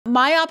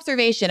my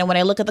observation, and when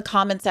I look at the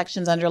comment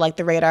sections under like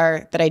the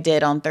radar that I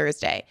did on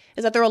Thursday,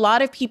 is that there are a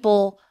lot of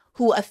people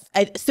who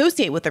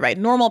associate with the right,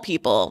 normal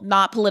people,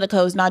 not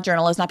politicos, not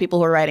journalists, not people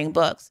who are writing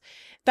books,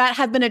 that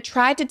have been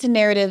attracted to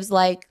narratives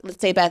like,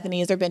 let's say,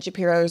 Bethany's or Ben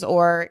Shapiro's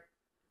or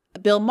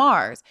Bill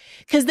Maher's,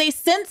 because they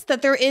sense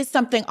that there is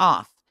something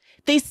off.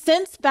 They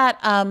sense that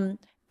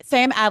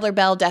Sam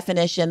Adler-Bell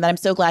definition that I'm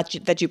so glad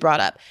that you brought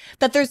up,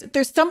 that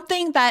there's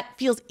something that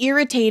feels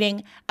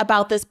irritating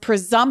about this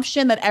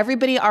presumption that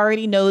everybody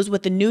already knows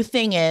what the new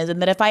thing is,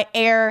 and that if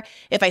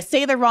I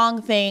say the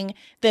wrong thing,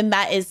 then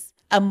that is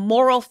a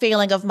moral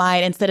failing of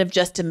mine instead of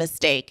just a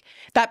mistake.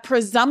 That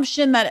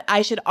presumption that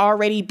I should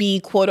already be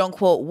quote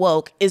unquote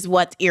woke is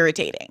what's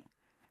irritating.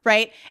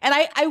 Right. And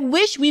I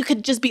wish we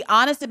could just be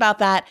honest about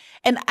that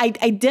and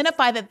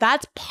identify that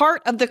that's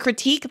part of the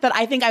critique that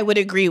I think I would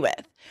agree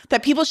with,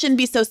 that people shouldn't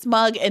be so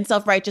smug and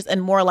self-righteous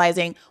and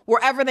moralizing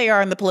wherever they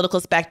are in the political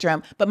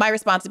spectrum. But my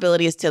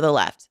responsibility is to the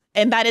left.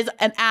 And that is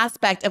an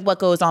aspect of what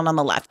goes on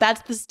the left.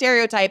 That's the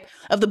stereotype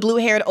of the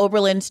blue-haired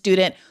Oberlin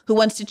student who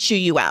wants to chew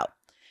you out.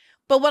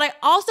 But what I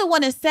also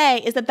want to say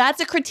is that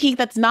that's a critique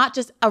that's not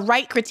just a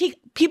right critique.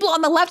 People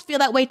on the left feel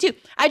that way too.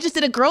 I just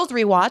did a girls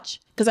rewatch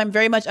because I'm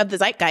very much of the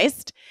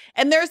zeitgeist.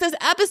 And there's this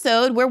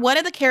episode where one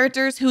of the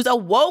characters who's a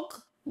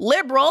woke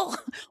liberal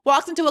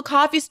walks into a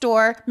coffee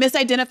store,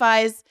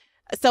 misidentifies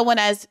someone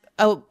as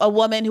a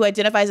woman who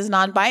identifies as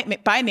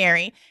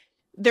non-binary.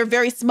 They're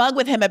very smug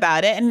with him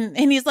about it. And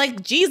he's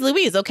like, geez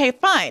Louise, okay,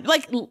 fine.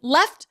 Like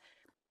left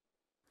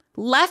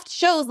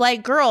shows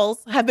like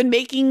Girls have been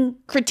making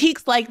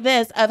critiques like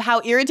this of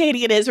how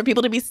irritating it is for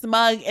people to be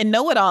smug and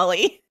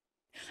know-it-all-y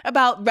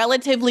about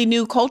relatively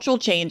new cultural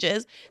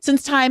changes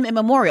since time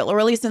immemorial, or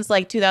at least since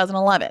like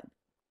 2011.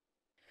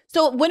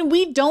 So when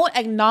we don't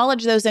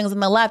acknowledge those things on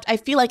the left, I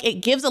feel like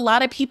it gives a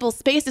lot of people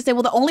space to say,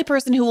 well, the only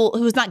person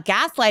who's not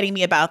gaslighting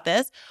me about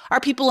this are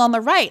people on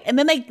the right. And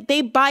then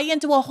they buy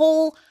into a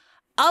whole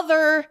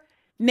other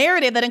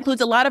narrative that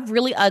includes a lot of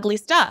really ugly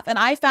stuff. And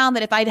I found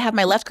that if I have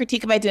my left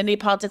critique of identity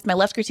politics, my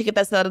left critique of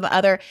this, that, or the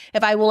other,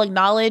 if I will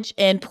acknowledge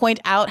and point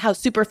out how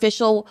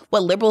superficial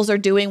what liberals are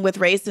doing with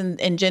race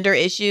and gender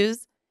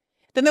issues,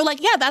 then they're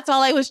like, yeah, that's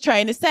all I was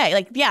trying to say.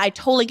 Like, yeah, I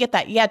totally get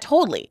that. Yeah,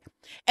 totally.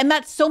 And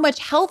that's so much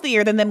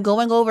healthier than them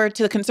going over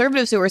to the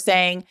conservatives who are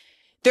saying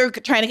they're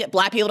trying to get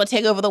Black people to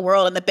take over the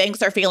world and the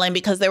banks are failing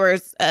because there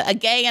was a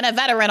gay and a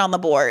veteran on the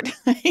board,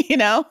 you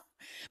know?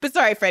 But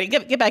sorry, Freddie,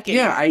 get back in.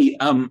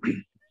 Yeah,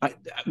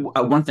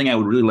 one thing I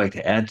would really like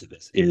to add to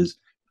this is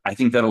I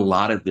think that a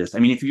lot of this, I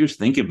mean, if you just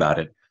think about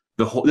it,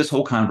 this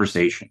whole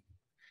conversation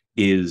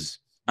is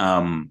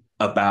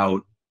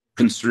about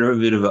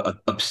conservative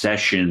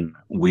obsession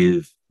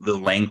with the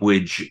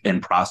language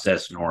and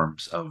process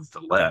norms of the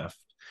left.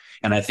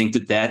 And I think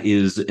that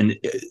is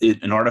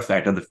an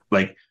artifact of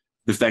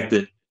the fact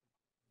that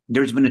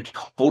there's been a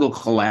total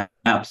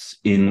collapse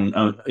in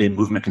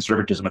movement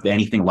conservatism of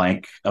anything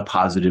like a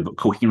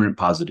coherent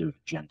positive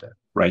agenda,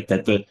 right?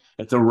 That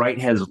the right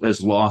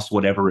has lost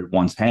whatever it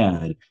once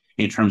had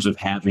in terms of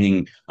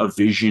having a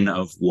vision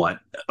of what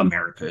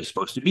America is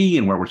supposed to be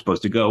and where we're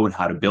supposed to go and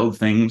how to build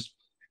things.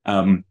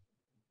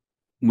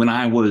 When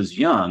I was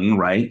young,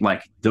 right,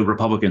 like the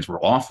Republicans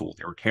were awful,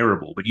 they were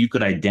terrible, but you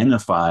could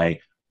identify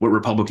what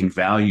Republican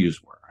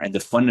values were. And the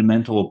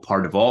fundamental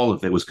part of all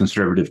of it was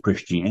conservative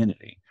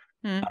Christianity.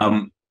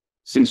 Mm-hmm.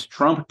 Since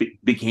Trump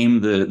became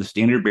the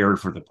standard bearer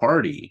for the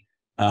party,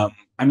 I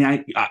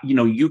mean,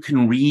 you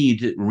can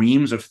read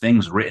reams of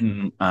things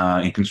written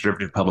in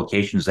conservative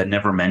publications that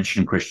never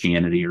mention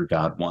Christianity or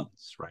God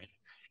once, right?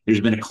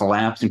 There's been a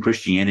collapse in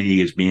Christianity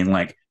as being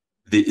like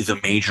the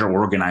major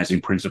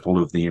organizing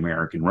principle of the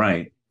American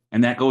right.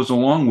 And that goes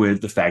along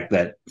with the fact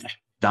that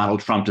Donald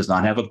Trump does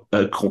not have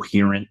a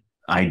coherent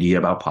idea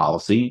about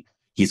policy.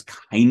 He's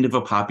kind of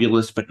a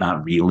populist, but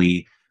not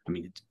really. I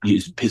mean,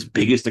 his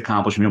biggest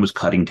accomplishment was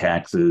cutting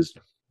taxes.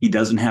 He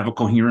doesn't have a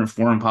coherent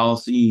foreign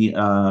policy.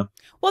 Well,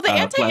 the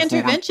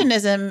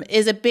anti-interventionism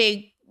is a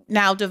big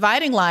now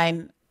dividing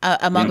line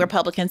among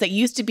Republicans that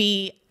used to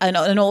be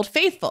an old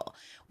faithful.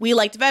 We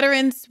liked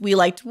veterans, we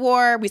liked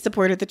war, we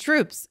supported the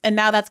troops. And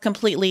now that's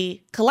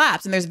completely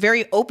collapsed. And there's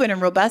very open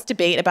and robust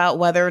debate about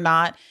whether or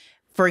not,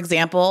 for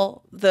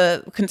example,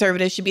 the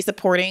conservatives should be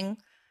supporting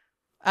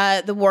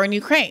the war in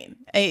Ukraine.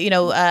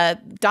 Ron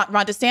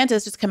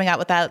DeSantis just coming out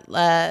with that,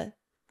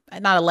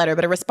 not a letter,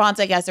 but a response,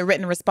 I guess, a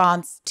written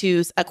response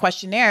to a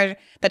questionnaire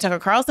that Tucker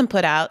Carlson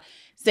put out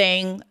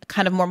saying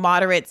kind of more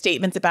moderate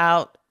statements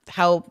about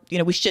how,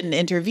 we shouldn't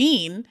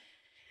intervene,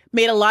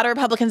 made a lot of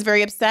Republicans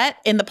very upset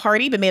in the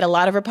party, but made a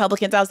lot of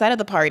Republicans outside of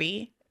the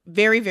party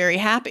very, very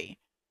happy.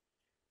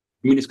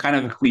 I mean, it's kind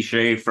of a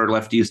cliche for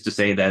lefties to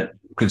say that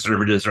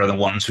conservatives are the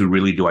ones who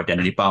really do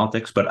identity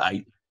politics, but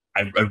I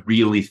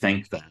really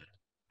think that,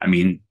 I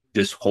mean,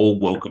 this whole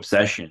woke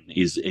obsession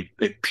is a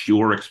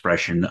pure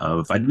expression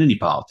of identity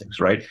politics,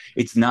 right?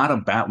 It's not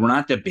about, we're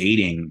not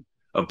debating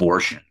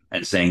abortion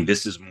and saying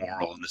this is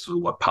moral and this is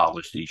what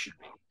policy should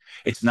be.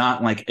 It's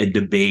not like a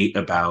debate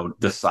about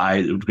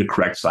the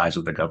correct size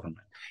of the government.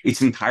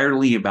 It's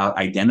entirely about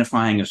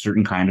identifying a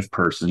certain kind of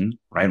person,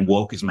 right?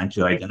 Woke is meant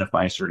to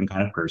identify a certain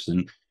kind of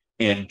person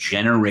and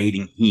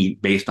generating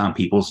heat based on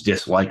people's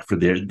dislike for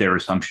their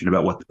assumption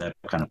about what that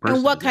kind of person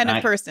And what is. kind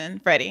of person,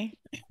 Freddie?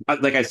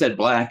 Like I said,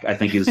 black, I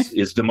think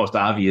is the most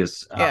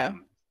obvious Yeah.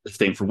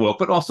 thing for woke,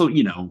 but also,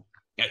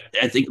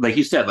 I think, like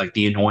you said, like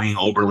the annoying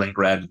Oberlin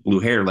grad with blue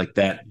hair, like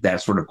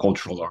that sort of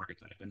cultural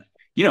archetype. And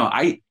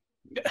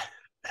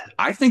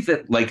I think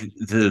that like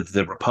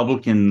the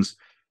Republicans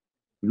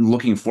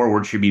looking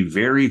forward should be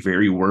very,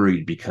 very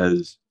worried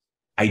because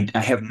I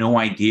have no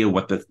idea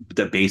what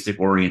the basic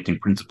orienting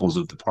principles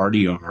of the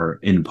party are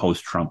in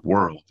post-Trump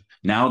world.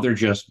 Now they're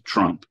just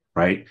Trump,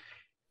 right?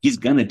 He's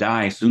gonna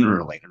die sooner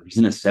or later. He's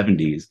in his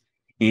 70s,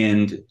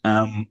 and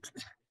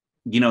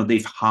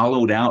they've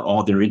hollowed out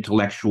all their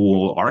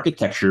intellectual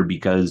architecture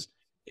because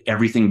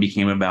everything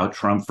became about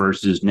Trump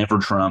versus never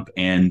Trump,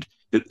 and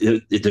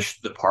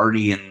the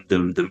party and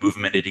the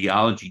movement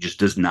ideology just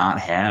does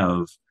not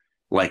have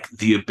like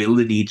the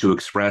ability to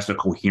express a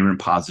coherent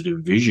positive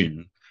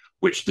vision,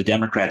 which the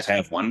Democrats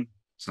have one.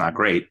 It's not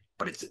great,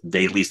 but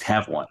they at least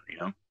have one,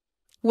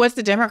 What's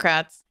the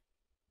Democrats?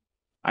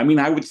 I mean,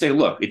 I would say,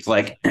 look, it's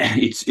like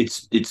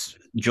it's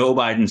Joe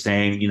Biden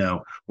saying,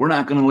 we're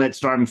not going to let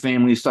starving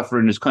families suffer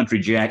in this country,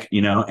 Jack,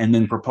 and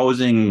then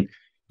proposing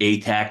a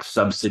tax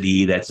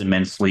subsidy that's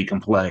immensely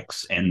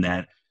complex and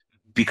that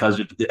because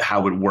of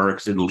how it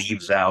works, it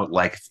leaves out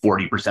like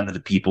 40% of the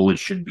people it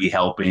should be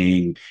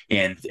helping.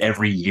 And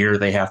every year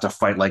they have to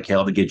fight like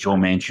hell to get Joe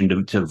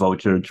Manchin to vote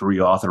to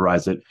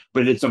reauthorize it.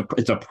 But it's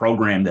a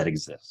program that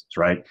exists,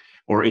 right?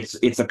 Or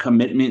it's a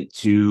commitment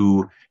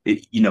to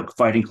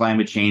fighting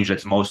climate change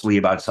that's mostly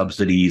about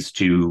subsidies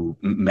to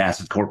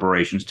massive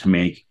corporations to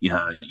make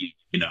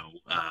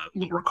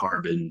lower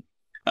carbon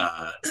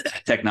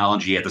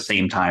technology at the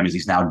same time as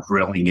he's now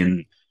drilling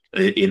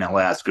in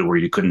Alaska where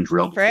you couldn't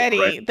drill before, Freddie,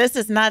 right? this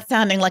is not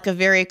sounding like a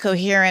very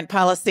coherent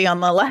policy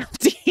on the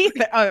left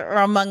either, or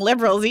among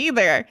liberals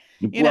either.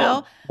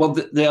 Well,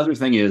 the other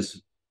thing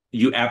is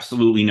you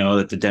absolutely know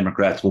that the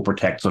Democrats will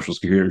protect Social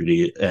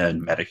Security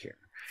and Medicare.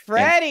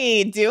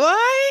 Freddie, do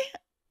I?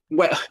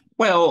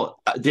 Well,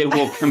 they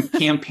will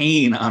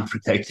campaign on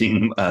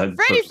protecting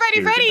Freddie.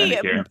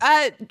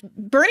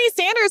 Bernie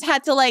Sanders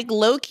had to like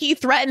low key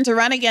threaten to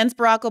run against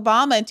Barack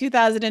Obama in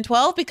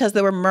 2012 because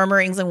there were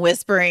murmurings and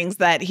whisperings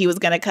that he was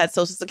going to cut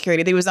Social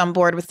Security. He was on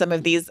board with some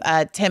of these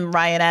Tim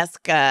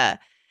Ryan-esque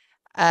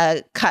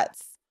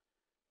cuts.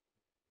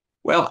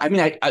 Well, I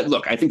mean, I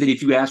look, I think that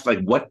if you ask like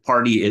what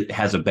party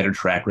has a better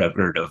track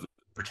record of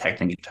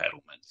protecting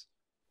entitlements,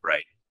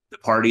 right? The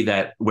party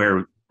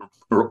where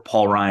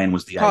Paul Ryan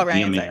was the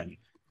idea man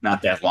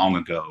not that long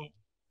ago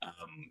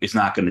is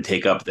not going to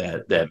take up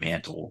that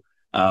mantle.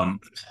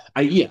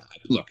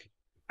 Look,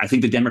 I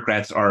think the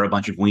Democrats are a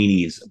bunch of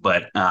weenies,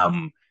 but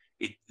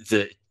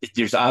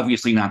there's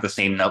obviously not the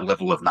same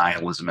level of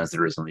nihilism as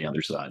there is on the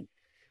other side.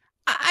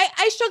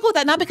 I struggle with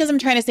that, not because I'm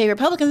trying to say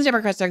Republicans and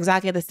Democrats are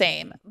exactly the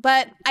same,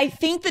 but I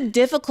think the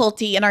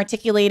difficulty in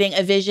articulating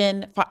a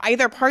vision for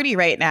either party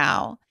right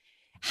now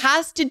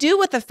has to do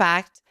with the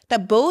fact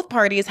that both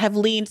parties have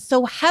leaned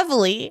so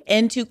heavily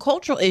into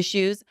cultural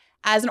issues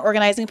as an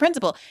organizing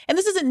principle. And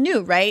this isn't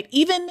new, right?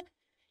 Even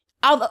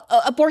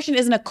abortion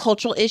isn't a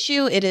cultural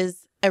issue. It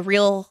is a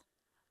real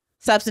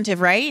substantive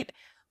right.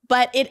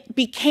 But it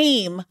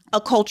became a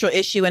cultural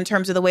issue in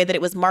terms of the way that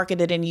it was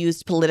marketed and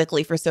used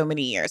politically for so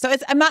many years. So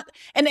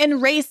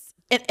and race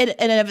in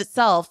and of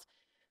itself,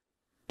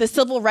 the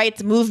civil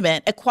rights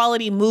movement,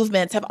 equality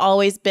movements have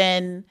always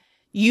been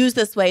used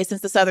this way since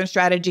the Southern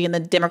strategy and the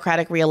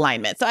Democratic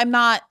realignment. So I'm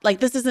not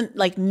like, this isn't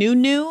like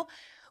new,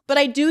 but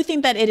I do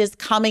think that it is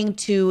coming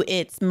to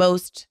its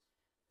most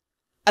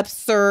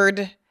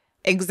absurd,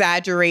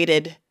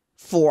 exaggerated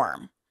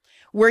form,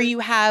 where you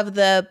have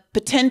the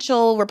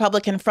potential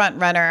Republican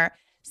frontrunner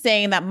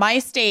saying that my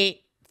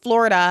state,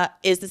 Florida,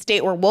 is the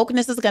state where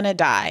wokeness is going to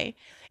die,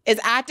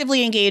 is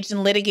actively engaged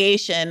in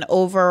litigation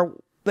over,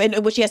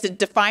 in which he has to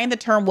define the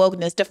term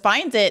wokeness,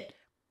 defines it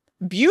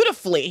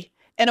beautifully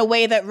in a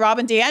way that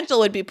Robin DiAngelo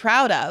would be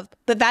proud of.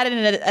 But that in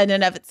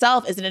and of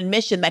itself is an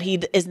admission that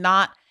he is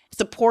not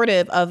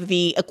supportive of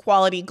the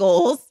equality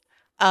goals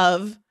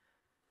of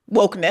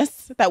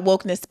wokeness that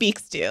wokeness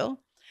speaks to.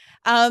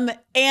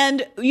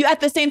 And you,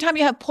 at the same time,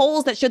 you have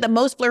polls that show that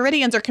most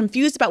Floridians are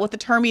confused about what the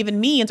term even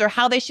means or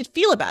how they should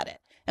feel about it.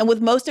 And with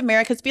most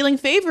Americans feeling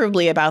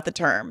favorably about the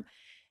term.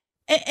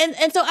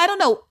 And so I don't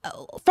know,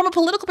 from a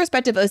political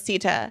perspective,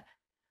 Osita,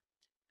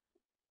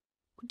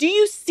 do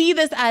you see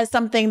this as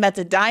something that's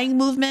a dying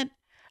movement,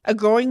 a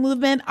growing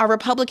movement? Are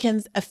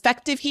Republicans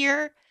effective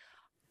here?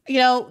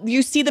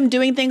 You see them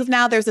doing things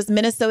now. There's this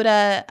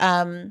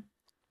Minnesota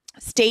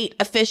state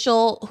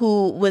official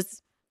who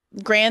was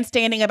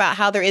grandstanding about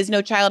how there is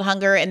no child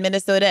hunger in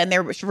Minnesota and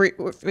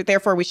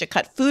therefore we should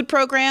cut food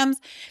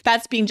programs.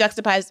 That's being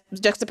juxtaposed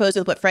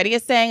with what Freddie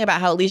is saying about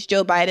how at least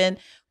Joe Biden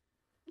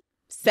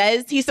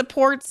says he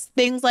supports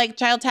things like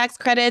child tax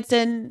credits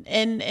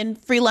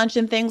and free lunch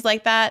and things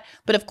like that.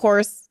 But of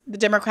course, the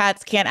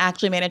Democrats can't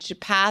actually manage to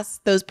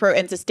pass those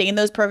and sustain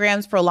those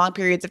programs for long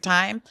periods of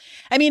time.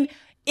 I mean,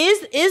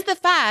 is the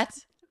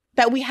fact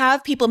that we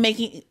have people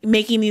making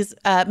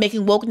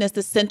wokeness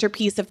the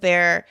centerpiece of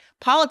their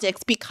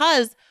politics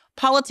because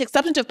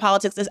substantive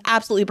politics is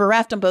absolutely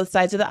bereft on both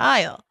sides of the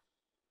aisle.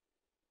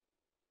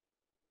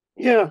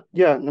 Yeah.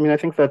 I mean, I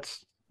think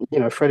that's,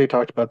 Freddie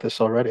talked about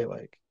this already.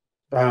 Like,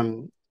 I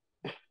mean,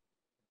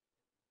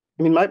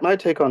 my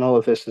take on all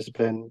of this has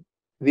been,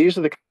 these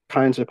are the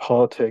kinds of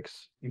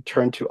politics you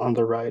turn to on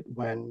the right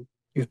when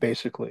you've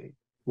basically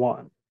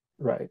won,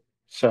 right?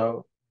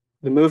 So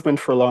the movement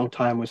for a long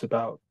time was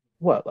about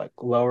what? Like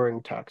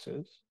lowering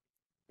taxes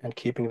and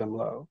keeping them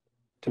low,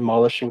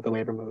 demolishing the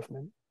labor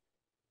movement,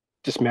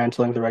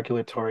 dismantling the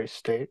regulatory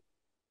state.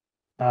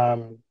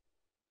 Kind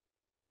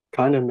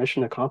of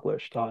mission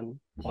accomplished on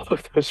all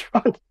of those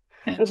fronts.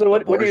 And so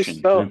what do you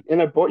sell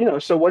in a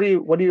so what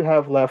do you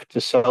have left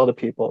to sell to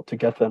people to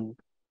get them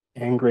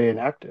angry and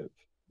active?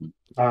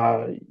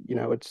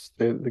 It's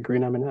the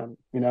green M&M.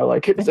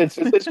 Like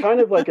it's kind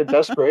of like a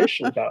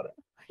desperation about it,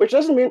 which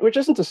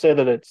isn't to say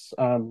that it's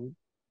I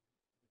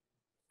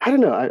don't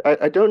know.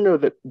 I don't know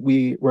that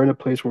we're in a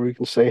place where we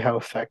can say how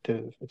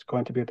effective it's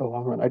going to be in the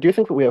long run. I do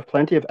think that we have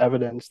plenty of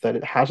evidence that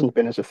it hasn't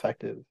been as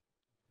effective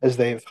as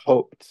they've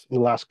hoped in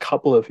the last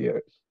couple of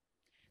years.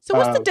 So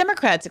what's the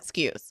Democrats'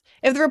 excuse?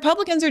 If the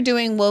Republicans are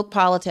doing woke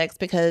politics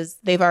because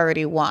they've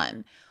already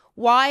won,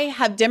 why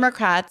have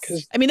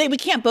Democrats? I mean, we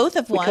can't both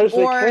have won,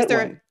 or is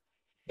there?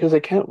 Because they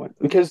can't win.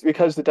 Because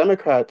the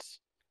Democrats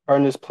are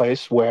in this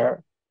place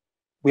where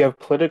we have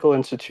political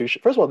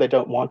institutions. First of all, they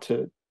don't want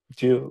to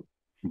do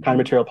kind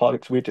of material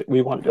politics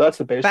we want to do. That's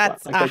the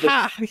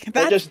baseline.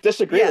 They just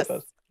disagree with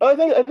us. I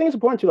think it's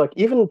important to like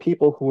even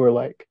people who are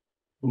like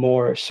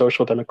more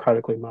social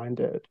democratically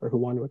minded or who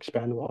want to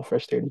expand the welfare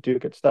state and do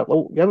good stuff.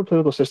 Well, we have a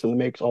political system that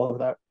makes all of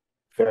that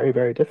very,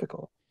 very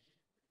difficult.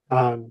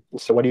 So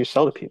what do you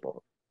sell to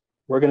people?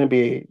 We're going to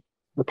be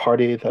the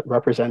party that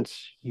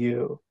represents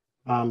you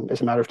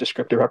as a matter of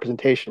descriptive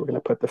representation. We're going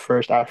to put the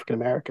first African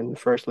American, the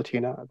first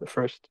Latina, the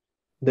first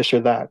this or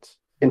that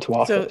into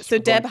office. So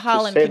Deb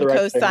Haaland can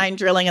co-sign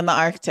drilling in the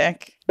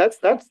Arctic. That's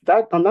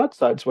on that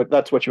side. So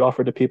that's what you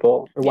offer to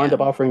people, or wind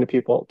up offering to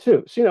people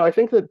too. So I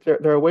think that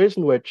there are ways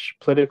in which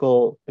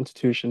political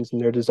institutions and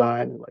their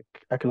design, like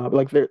economic,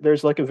 like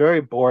there's like a very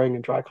boring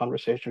and dry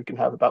conversation we can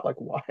have about like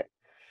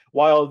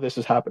why all of this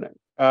is happening.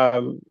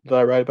 That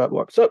I write about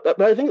more. So, but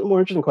I think the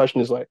more interesting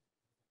question is like,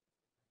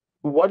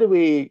 what do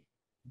we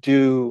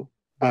do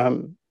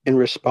in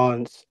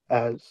response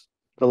as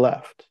the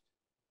left?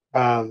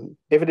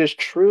 If it is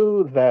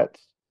true that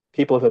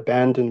people have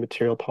abandoned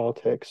material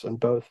politics on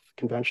both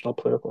conventional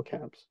political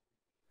camps,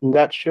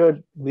 that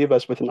should leave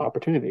us with an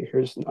opportunity.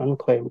 Here's an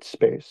unclaimed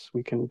space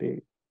we can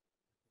be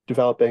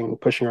developing,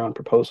 pushing around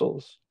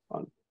proposals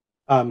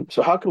on.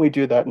 So how can we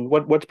do that, and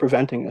what's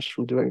preventing us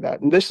from doing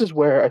that? And this is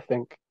where I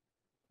think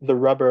the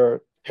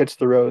rubber hits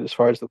the road as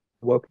far as the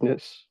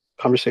wokeness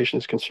conversation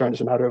is concerned.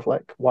 As a matter of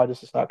like, why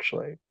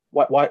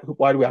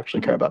do we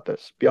actually care about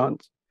this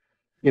beyond,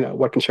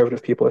 what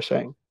conservative people are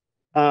saying?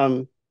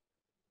 I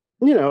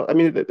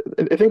mean,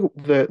 I think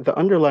the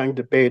underlying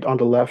debate on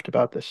the left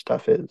about this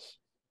stuff is,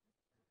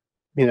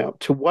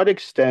 to what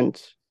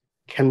extent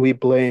can we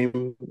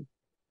blame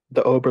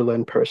the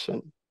Oberlin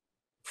person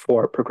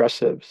for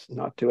progressives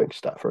not doing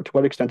stuff, or to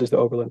what extent is the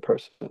Oberlin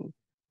person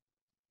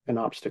an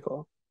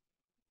obstacle?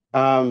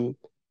 And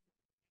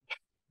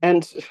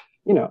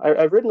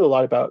I've written a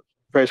lot about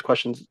various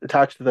questions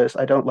attached to this.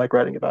 I don't like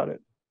writing about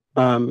it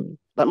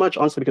that much,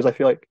 honestly, because I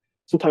feel like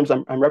sometimes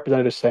I'm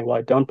represented as saying, well,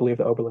 I don't believe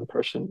the Oberlin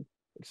person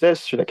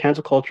exists, or that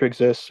cancel culture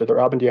exists, or that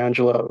Robin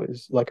DiAngelo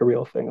is like a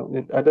real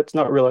thing. That's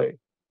not really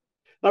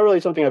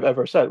something I've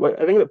ever said.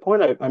 I think the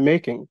point I'm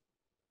making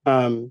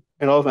in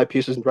all of my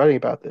pieces and writing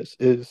about this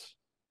is,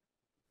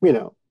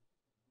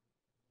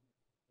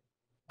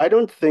 I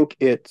don't think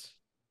it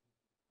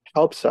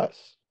helps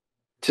us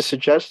to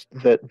suggest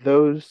that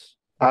those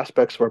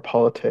aspects of our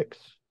politics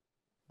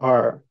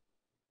are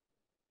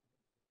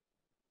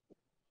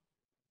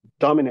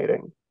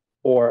dominating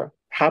or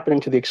happening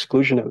to the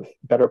exclusion of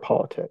better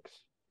politics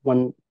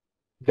when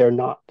they're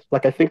not.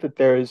 Like, I think that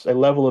there's a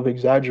level of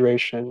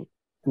exaggeration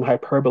and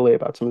hyperbole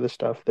about some of this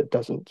stuff that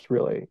doesn't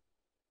really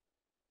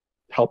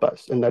help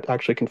us, and that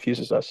actually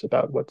confuses us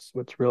about what's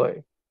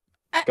really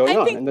going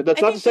on. And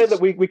that's not to say that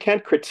we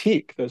can't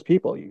critique those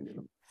people.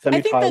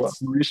 Semi Tyler,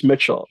 Maurice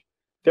Mitchell.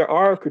 There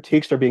are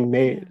critiques that are being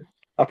made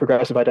of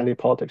progressive identity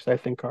politics that I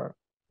think are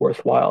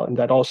worthwhile, and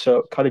that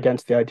also cut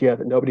against the idea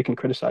that nobody can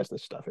criticize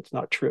this stuff. It's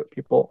not true.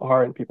 People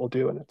are, and people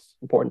do, and it's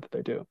important that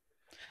they do.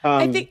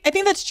 I think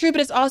that's true,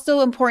 but it's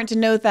also important to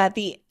note that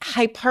the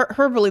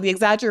hyperbole, the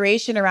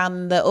exaggeration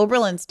around the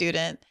Oberlin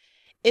student,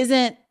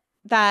 isn't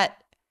that,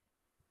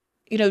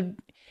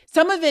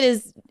 some of it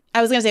is.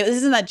 I was going to say, this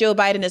isn't that Joe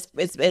Biden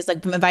is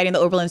like inviting the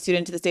Oberlin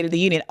student to the State of the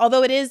Union.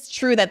 Although it is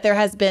true that there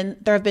have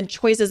been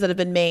choices that have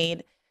been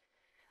made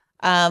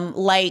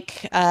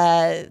like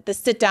the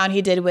sit down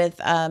he did with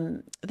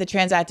the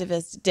trans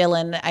activist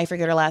Dylan, I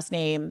forget her last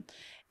name,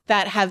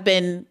 that have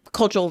been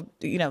cultural,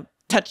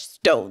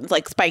 touchstones,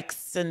 like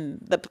spikes in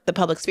the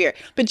public sphere.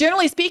 But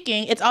generally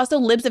speaking, it's also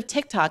libs of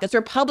TikTok. It's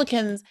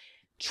Republicans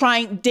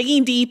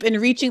digging deep and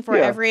reaching for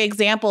every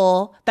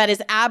example that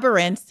is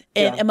aberrant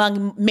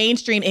among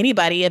mainstream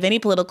anybody of any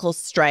political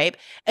stripe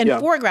and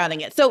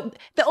foregrounding it. So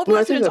the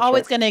Oberlin student's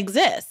always going to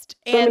exist,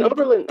 and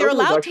they're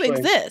allowed to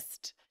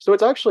exist. So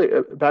it's actually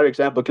a bad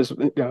example because,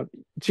 to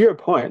your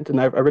point,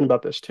 and I've written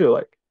about this too,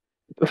 like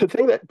the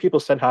thing that people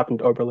said happened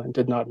to Oberlin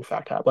did not in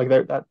fact happen.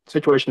 Like that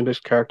situation is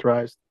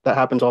mischaracterized. That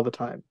happens all the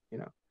time,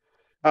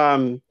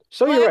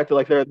 So you're right.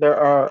 Like there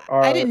are.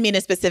 I didn't mean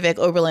a specific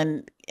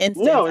Oberlin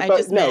instance.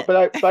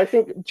 But I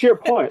think to your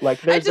point,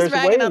 like there's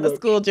ragging on the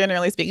school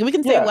generally speaking. We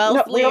can say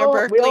Wellesley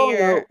or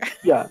Berkeley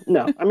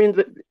I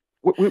mean,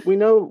 we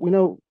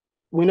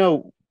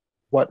know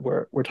what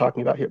we're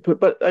talking about here.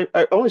 But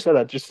I only say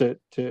that just to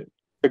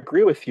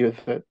agree with you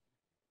that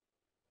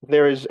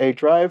there is a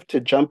drive to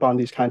jump on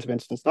these kinds of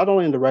instances, not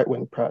only in the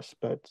right-wing press,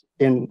 but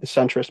in the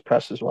centrist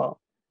press as well.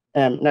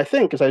 And I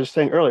think, as I was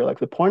saying earlier, like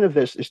the point of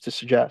this is to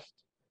suggest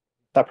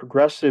that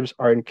progressives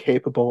are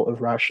incapable of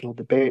rational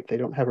debate. They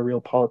don't have a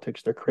real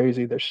politics. They're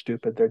crazy. They're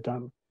stupid. They're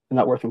dumb. They're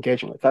not worth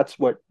engaging with. That's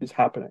what is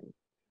happening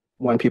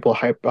when people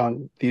hype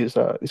on these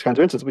kinds of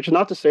instances, which is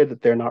not to say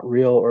that they're not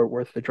real or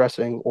worth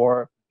addressing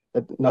or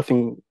that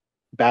nothing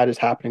bad is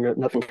happening or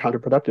nothing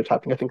counterproductive is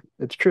happening. I think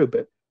it's true,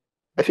 but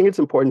I think it's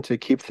important to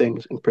keep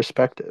things in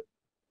perspective.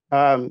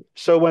 To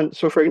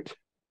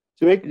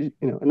make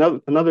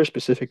another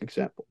specific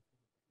example.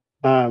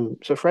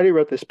 So Freddie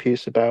wrote this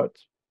piece about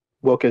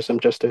wokeism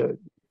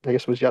I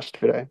guess it was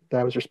yesterday that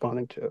I was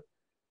responding to.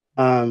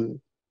 And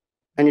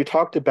you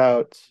talked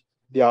about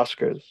the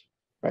Oscars,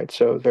 right?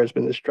 So there's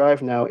been this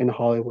drive now in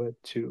Hollywood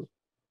to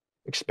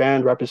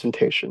expand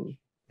representation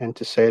and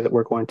to say that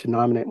we're going to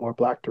nominate more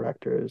Black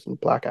directors and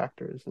Black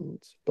actors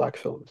and Black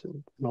films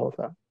and all of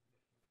that.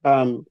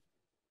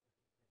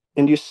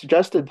 And you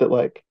suggested that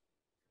like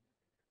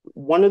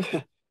one of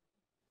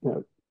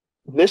the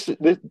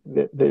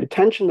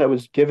attention that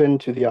was given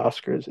to the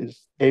Oscars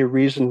is a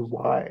reason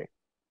why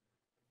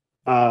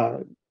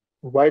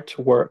right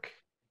to work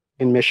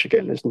in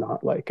Michigan is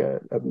not like a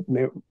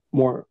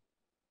more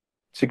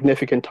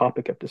significant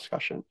topic of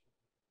discussion,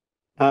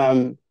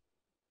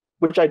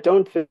 which I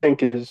don't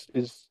think is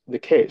the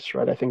case,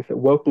 right? I think that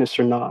wokeness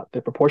or not,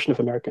 the proportion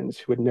of Americans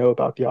who would know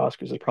about the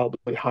Oscars is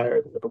probably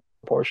higher than the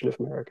proportion of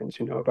Americans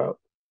who know about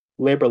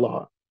labor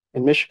law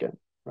in Michigan,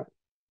 right?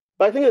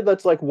 But I think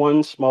that's like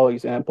one small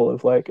example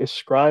of like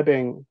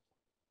ascribing,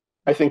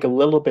 I think, a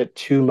little bit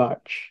too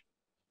much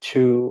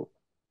to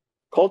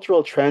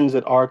cultural trends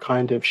that are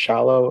kind of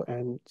shallow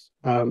and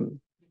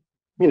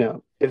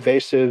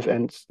evasive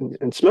and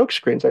smoke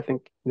screens. I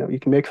think you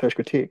can make those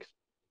critiques,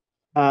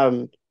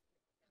 but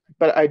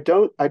I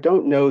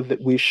don't know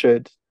that we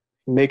should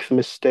make the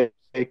mistake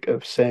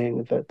of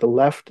saying that the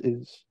left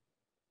is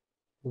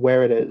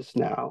where it is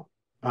now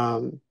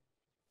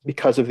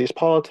because of these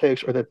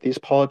politics, or that these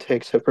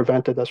politics have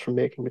prevented us from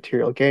making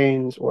material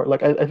gains, or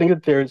like I think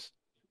that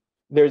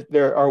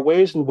there are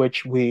ways in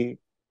which we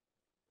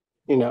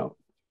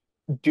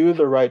do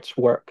the right's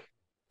work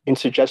in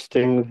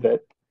suggesting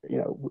that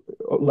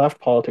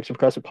left politics or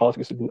progressive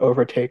politics have been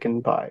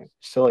overtaken by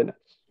silliness.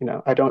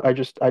 I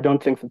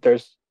don't think that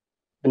there's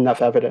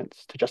enough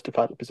evidence to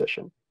justify the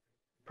position,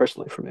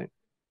 personally, for me.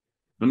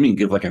 Let me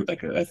give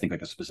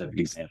a specific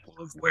example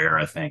of where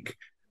I think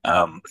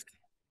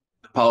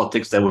the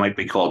politics that might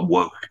be called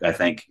woke, I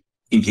think,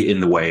 get in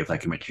the way of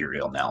like a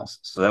material analysis.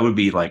 So that would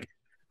be like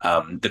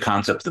the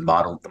concept of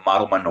the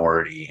model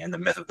minority and the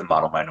myth of the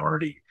model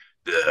minority.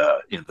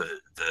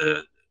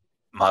 The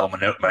model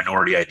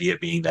minority idea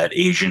being that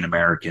Asian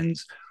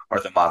Americans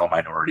are the model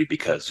minority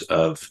because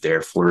of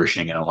their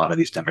flourishing in a lot of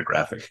these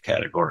demographic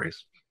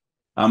categories.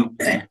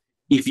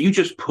 If you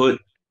just put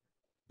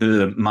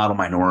the model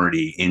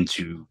minority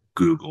into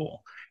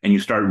Google and you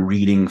start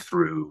reading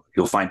through,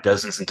 you'll find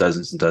dozens and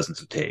dozens and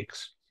dozens of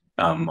takes,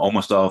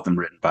 almost all of them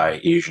written by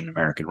Asian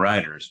American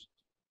writers,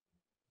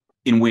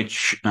 in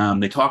which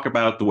they talk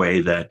about the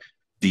way that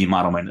the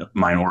model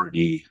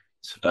minority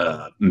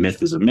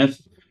myth is a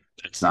myth.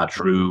 It's not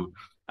true.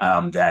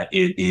 That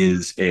it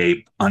is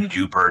a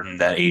undue burden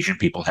that Asian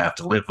people have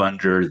to live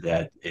under.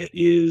 That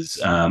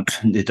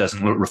it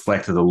doesn't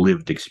reflect the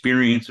lived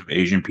experience of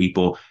Asian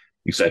people,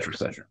 et cetera, et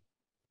cetera.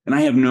 And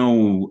I have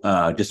no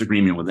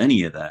disagreement with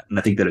any of that, and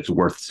I think that it's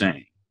worth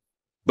saying.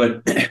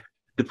 But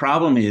the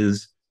problem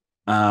is,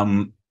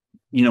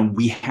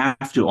 we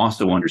have to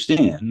also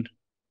understand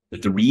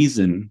that the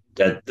reason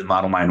that the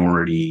model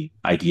minority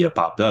idea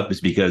popped up is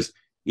because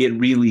it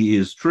really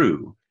is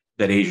true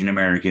that Asian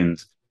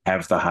Americans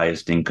have the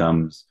highest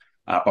incomes,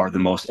 are the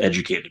most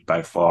educated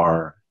by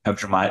far, have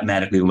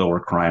dramatically lower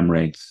crime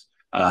rates,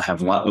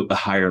 have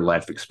higher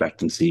life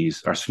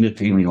expectancies, are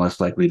significantly less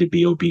likely to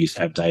be obese,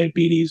 have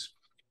diabetes,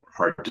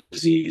 heart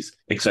disease,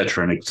 et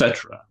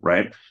cetera,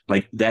 right?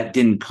 Like that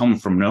didn't come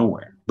from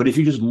nowhere. But if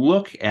you just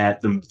look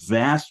at the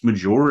vast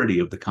majority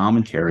of the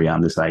commentary on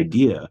this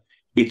idea,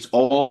 it's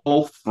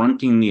all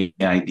fronting the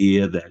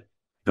idea that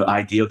the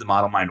idea of the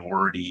model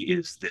minority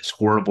is this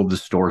horrible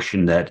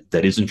distortion that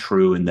isn't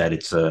true, and that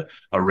it's a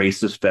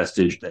racist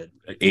vestige that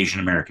Asian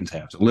Americans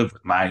have to live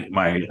with. My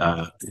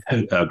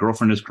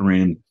girlfriend is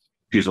Korean.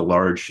 She's a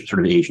large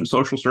sort of Asian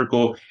social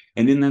circle,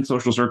 and in that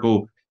social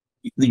circle,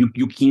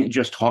 you can't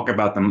just talk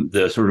about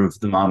the sort of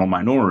the model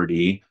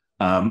minority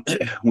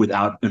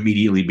without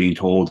immediately being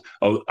told,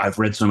 "Oh, I've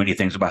read so many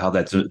things about how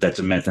that's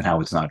a myth and how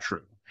it's not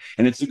true."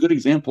 And it's a good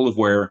example of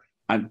where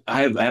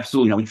I have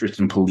absolutely no interest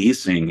in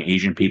policing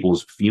Asian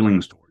people's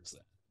feelings towards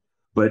that.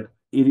 But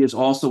it is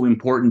also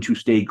important to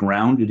stay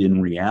grounded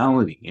in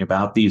reality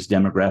about these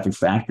demographic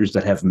factors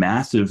that have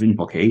massive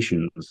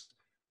implications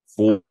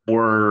for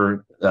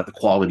the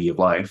quality of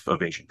life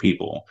of Asian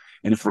people.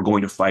 And if we're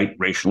going to fight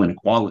racial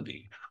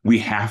inequality, we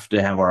have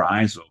to have our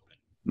eyes open,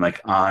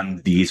 like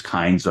on these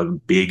kinds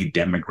of big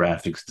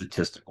demographic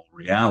statistical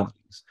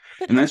realities.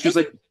 And that's just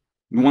like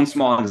one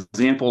small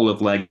example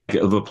of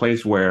a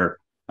place where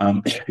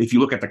if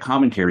you look at the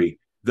commentary,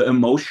 the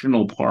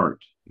emotional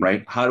part,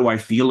 right? How do I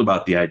feel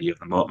about the idea of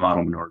the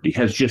model minority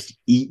has just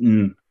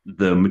eaten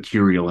the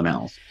material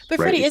analysis. But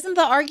right? Freddie, isn't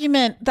the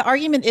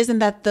argument isn't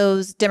that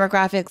those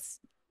demographic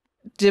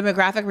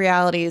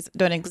realities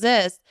don't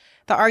exist?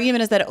 The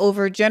argument is that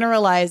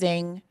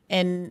overgeneralizing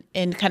and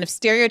kind of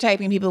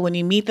stereotyping people when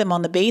you meet them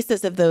on the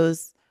basis of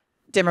those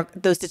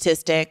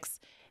statistics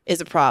is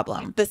a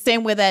problem. The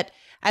same way that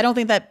I don't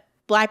think that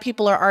Black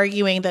people are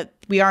arguing that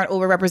we aren't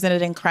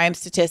overrepresented in crime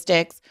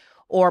statistics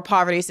or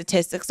poverty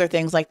statistics or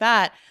things like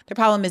that. The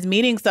problem is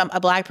meeting a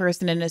Black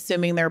person and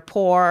assuming they're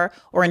poor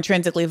or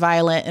intrinsically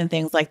violent and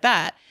things like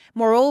that.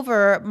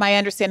 Moreover, my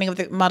understanding of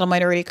the model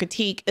minority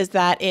critique is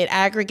that it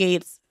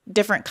aggregates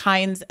different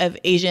kinds of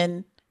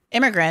Asian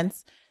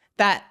immigrants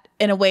that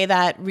in a way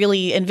that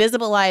really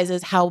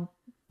invisibilizes how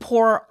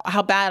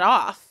bad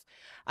off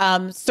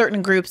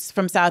certain groups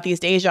from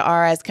Southeast Asia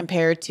are as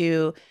compared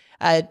to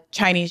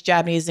Chinese,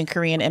 Japanese, and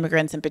Korean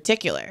immigrants in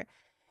particular.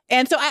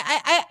 And so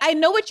I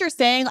know what you're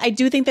saying. I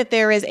do think that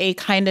there is a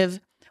kind of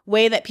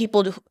way that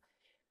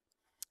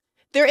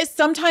there is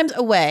sometimes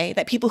a way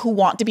that people who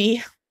want to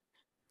be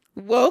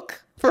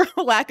woke, for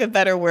lack of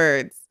better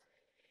words,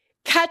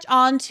 catch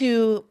on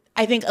to,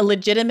 I think, a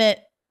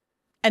legitimate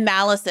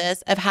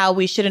analysis of how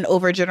we shouldn't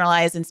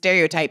overgeneralize and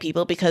stereotype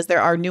people because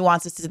there are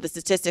nuances to the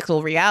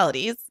statistical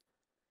realities.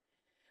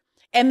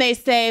 And they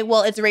say,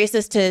 well, it's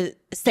racist to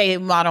say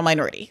model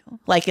minority.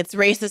 Like it's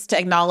racist to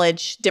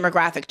acknowledge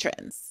demographic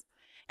trends.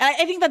 And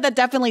I think that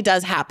definitely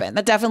does happen.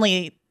 That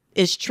definitely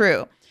is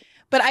true.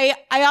 But I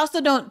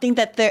also don't think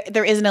that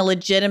there isn't a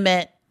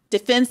legitimate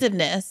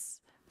defensiveness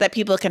that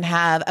people can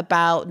have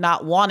about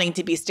not wanting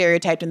to be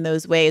stereotyped in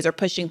those ways or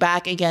pushing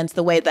back against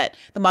the way that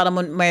the model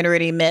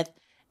minority myth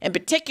in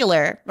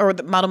particular, or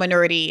the model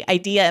minority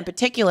idea in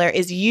particular,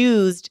 is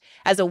used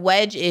as a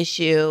wedge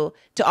issue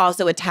to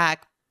also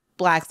attack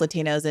Blacks,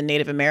 Latinos, and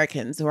Native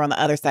Americans who are on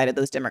the other side of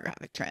those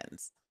demographic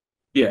trends.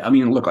 Yeah, I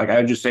mean, look, like I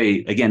would just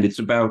say, again, it's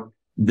about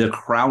the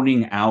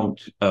crowding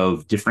out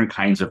of different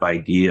kinds of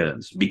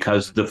ideas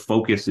because the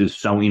focus is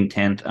so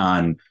intent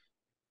on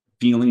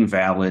feeling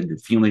valid,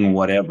 feeling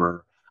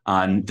whatever,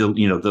 on the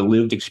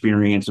lived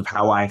experience of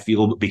how I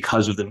feel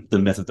because of the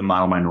myth of the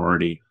model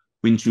minority.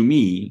 When to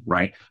me,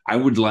 right, I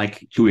would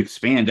like to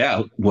expand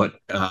out what,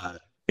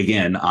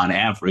 again, on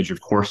average,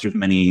 of course, there's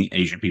many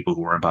Asian people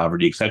who are in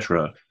poverty, et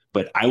cetera.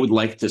 But I would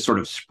like to sort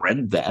of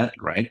spread that,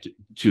 right,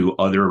 to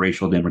other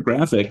racial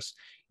demographics.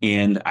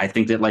 And I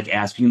think that like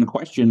asking the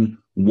question,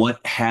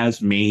 what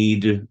has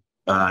made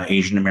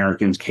Asian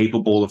Americans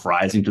capable of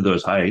rising to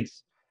those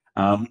heights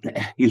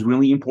is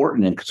really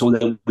important. And so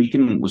that we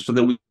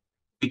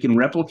can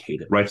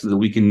replicate it, right? So that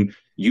we can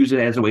use it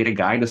as a way to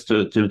guide us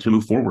to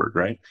move forward,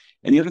 right?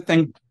 And the other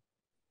thing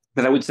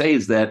that I would say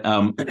is that,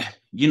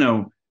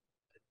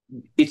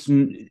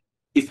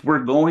 if we're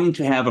going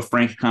to have a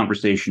frank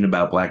conversation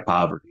about Black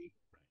poverty,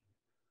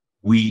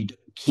 we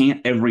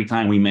can't every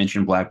time we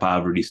mention Black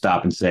poverty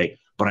stop and say,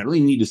 but I really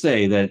need to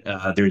say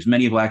that there's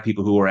many Black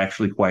people who are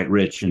actually quite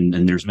rich and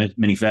there's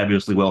many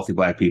fabulously wealthy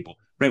Black people,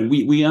 right?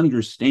 We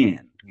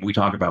understand when we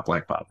talk about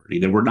Black poverty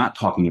that we're not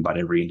talking about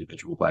every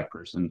individual Black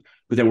person,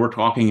 but that we're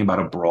talking about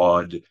a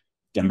broad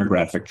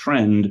demographic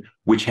trend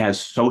which has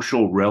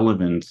social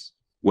relevance,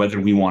 whether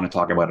we want to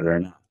talk about it or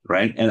not,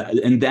 right?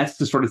 And that's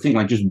the sort of thing,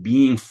 like just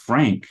being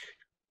frank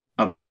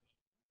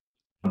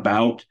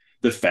about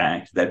the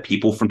fact that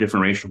people from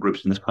different racial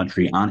groups in this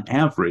country, on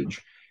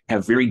average,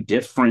 have very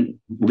different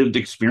lived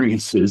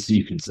experiences,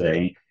 you could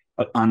say,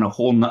 on a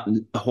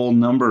whole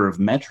number of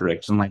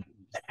metrics. And like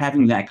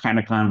having that kind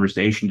of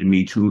conversation to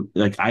me,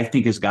 I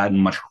think has gotten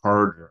much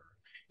harder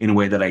in a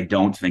way that I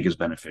don't think is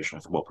beneficial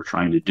for what we're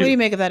trying to do. What do you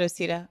make of that,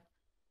 Osita?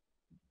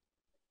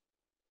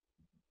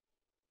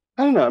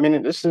 I don't know. I mean,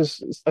 I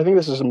think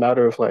this is a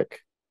matter of like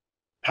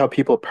how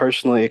people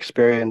personally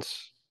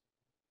experience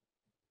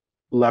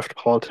left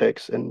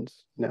politics and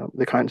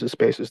the kinds of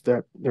spaces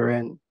that they're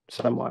in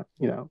somewhat,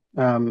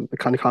 the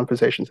kind of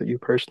conversations that you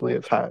personally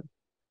have had.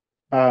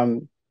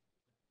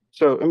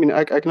 So, I mean,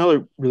 I can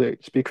only really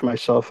speak for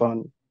myself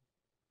on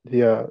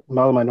the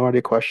model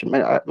minority question.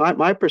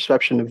 My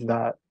perception of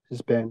that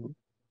has been,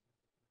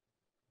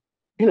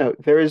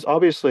 there is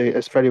obviously,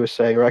 as Freddie was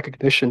saying,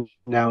 recognition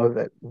now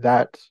that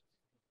that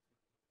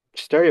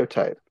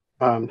stereotype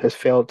has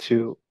failed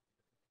to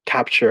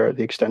capture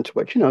the extent to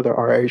which, there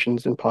are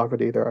Asians in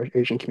poverty, there are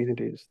Asian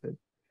communities that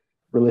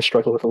really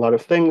struggle with a lot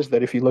of things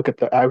that if you look at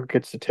the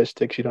aggregate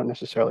statistics, you don't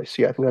necessarily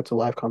see. I think that's a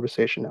live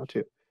conversation now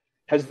too.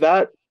 Has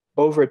that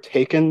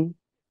overtaken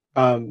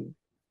an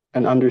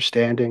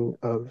understanding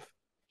of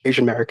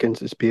Asian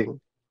Americans as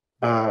being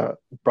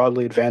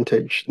broadly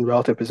advantaged in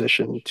relative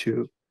position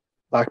to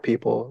Black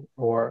people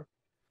or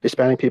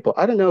Hispanic people?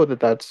 I don't know that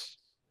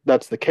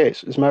that's the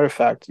case. As a matter of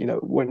fact,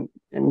 and we're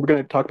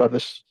going to talk about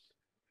this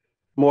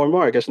more and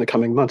more, I guess, in the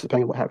coming months,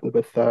 depending on what happens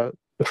with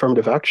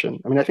affirmative action.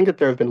 I mean, I think that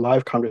there have been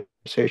live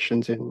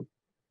conversations in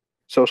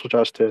social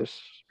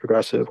justice,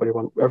 progressive,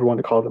 whatever you want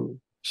to call them,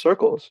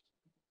 circles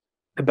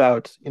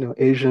about,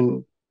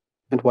 Asian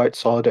and white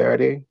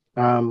solidarity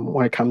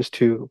when it comes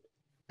to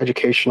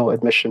educational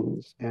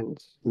admissions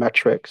and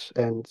metrics,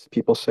 and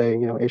people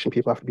saying, Asian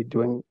people have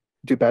to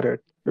do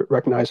better,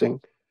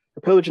 recognizing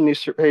the privilege in these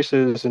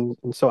spaces and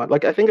so on.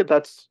 Like, I think that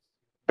that's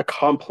a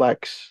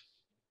complex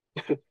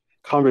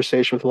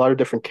conversation with a lot of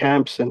different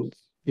camps. And,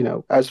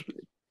 as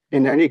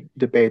in any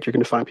debate, you're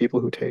going to find people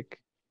who take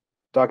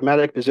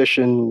dogmatic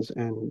positions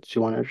and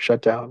who want to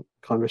shut down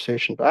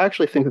conversation. But I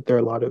actually think that there are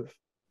a lot of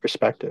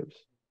perspectives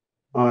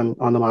on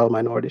the model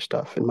minority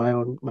stuff in my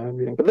own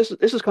reading. But this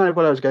is kind of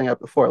what I was getting at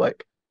before.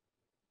 Like,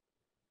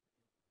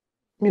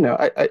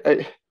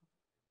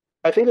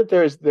 I think that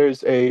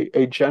there's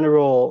a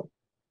general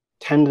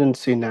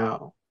tendency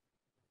now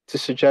to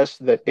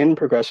suggest that in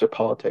progressive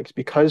politics,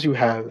 because you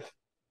have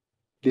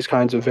these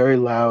kinds of very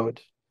loud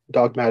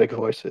dogmatic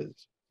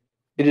voices,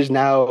 it is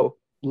now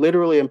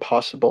literally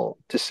impossible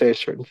to say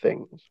certain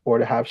things or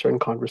to have certain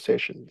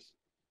conversations.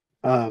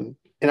 And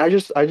I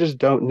just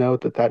don't know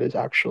that is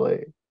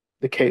actually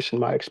the case in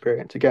my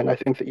experience. Again, I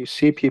think that you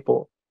see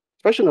people,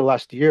 especially in the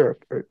last year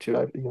or two,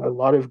 a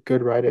lot of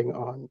good writing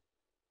on,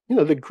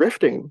 the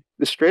grifting,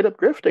 the straight up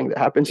grifting that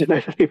happens in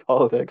identity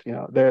politics.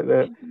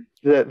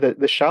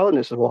 The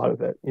shallowness of a lot of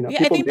it.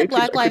 I think the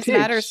Black Lives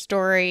Matter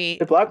story.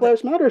 The Black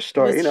Lives Matter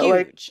story.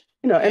 Huge.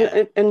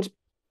 And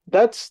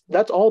that's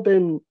all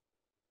been,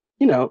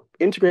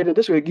 integrated in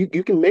this way.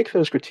 You can make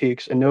those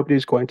critiques, and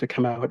nobody's going to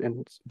come out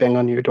and bang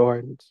on your door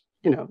and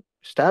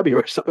stab you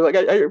or something. Like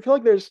I feel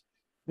like there's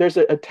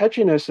a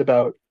touchiness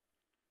about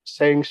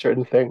saying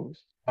certain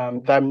things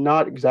that I'm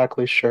not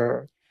exactly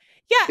sure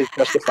is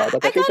justified.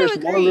 Like, I think there's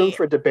more room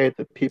for debate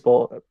than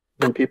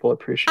people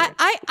appreciate.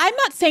 I'm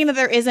not saying that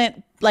there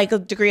isn't like a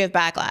degree of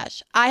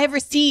backlash. I have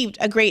received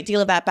a great deal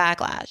of that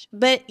backlash,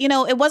 but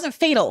it wasn't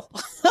fatal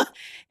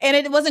and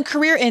it wasn't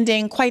career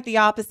ending, quite the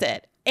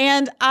opposite.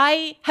 And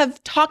I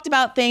have talked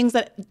about things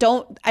that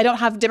I don't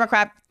have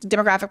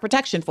demographic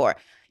protection for.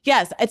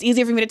 Yes, it's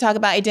easier for me to talk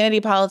about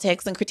identity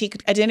politics and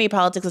critique identity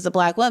politics as a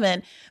Black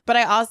woman, but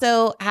I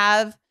also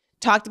have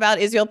talked about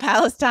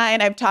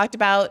Israel-Palestine. I've talked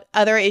about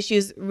other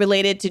issues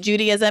related to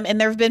Judaism, and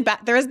there has been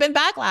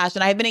backlash,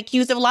 and I've been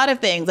accused of a lot of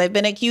things. I've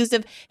been accused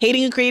of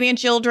hating Ukrainian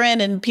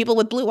children and people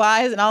with blue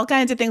eyes and all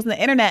kinds of things on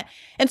the internet.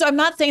 And so I'm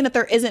not saying that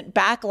there isn't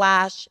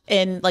backlash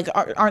and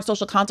aren't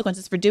social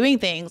consequences for doing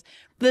things.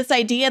 This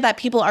idea that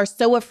people are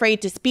so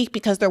afraid to speak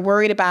because they're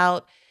worried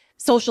about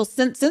social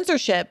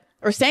censorship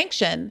or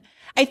sanction,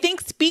 I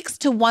think speaks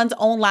to one's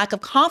own lack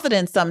of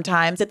confidence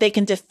sometimes that they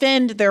can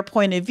defend their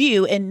point of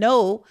view and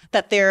know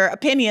that their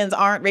opinions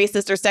aren't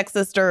racist or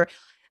sexist or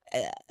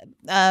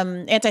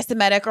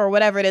anti-Semitic or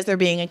whatever it is they're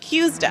being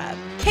accused of.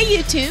 Hey,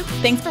 YouTube,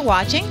 thanks for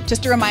watching.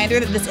 Just a reminder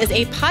that this is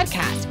a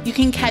podcast. You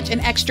can catch an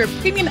extra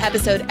premium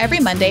episode every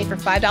Monday for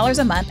 $5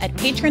 a month at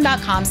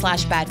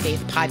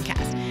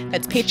patreon.com/badfaithpodcast.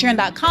 That's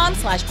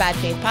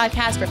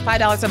patreon.com/badfaithpodcast for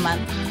 $5 a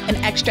month, an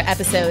extra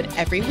episode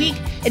every week.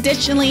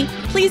 Additionally,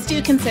 please do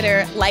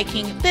consider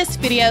liking this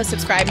video,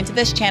 subscribing to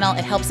this channel.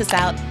 It helps us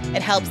out.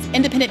 It helps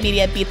independent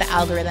media beat the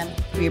algorithm.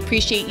 We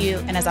appreciate you.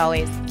 And as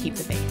always, keep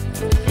the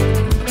faith.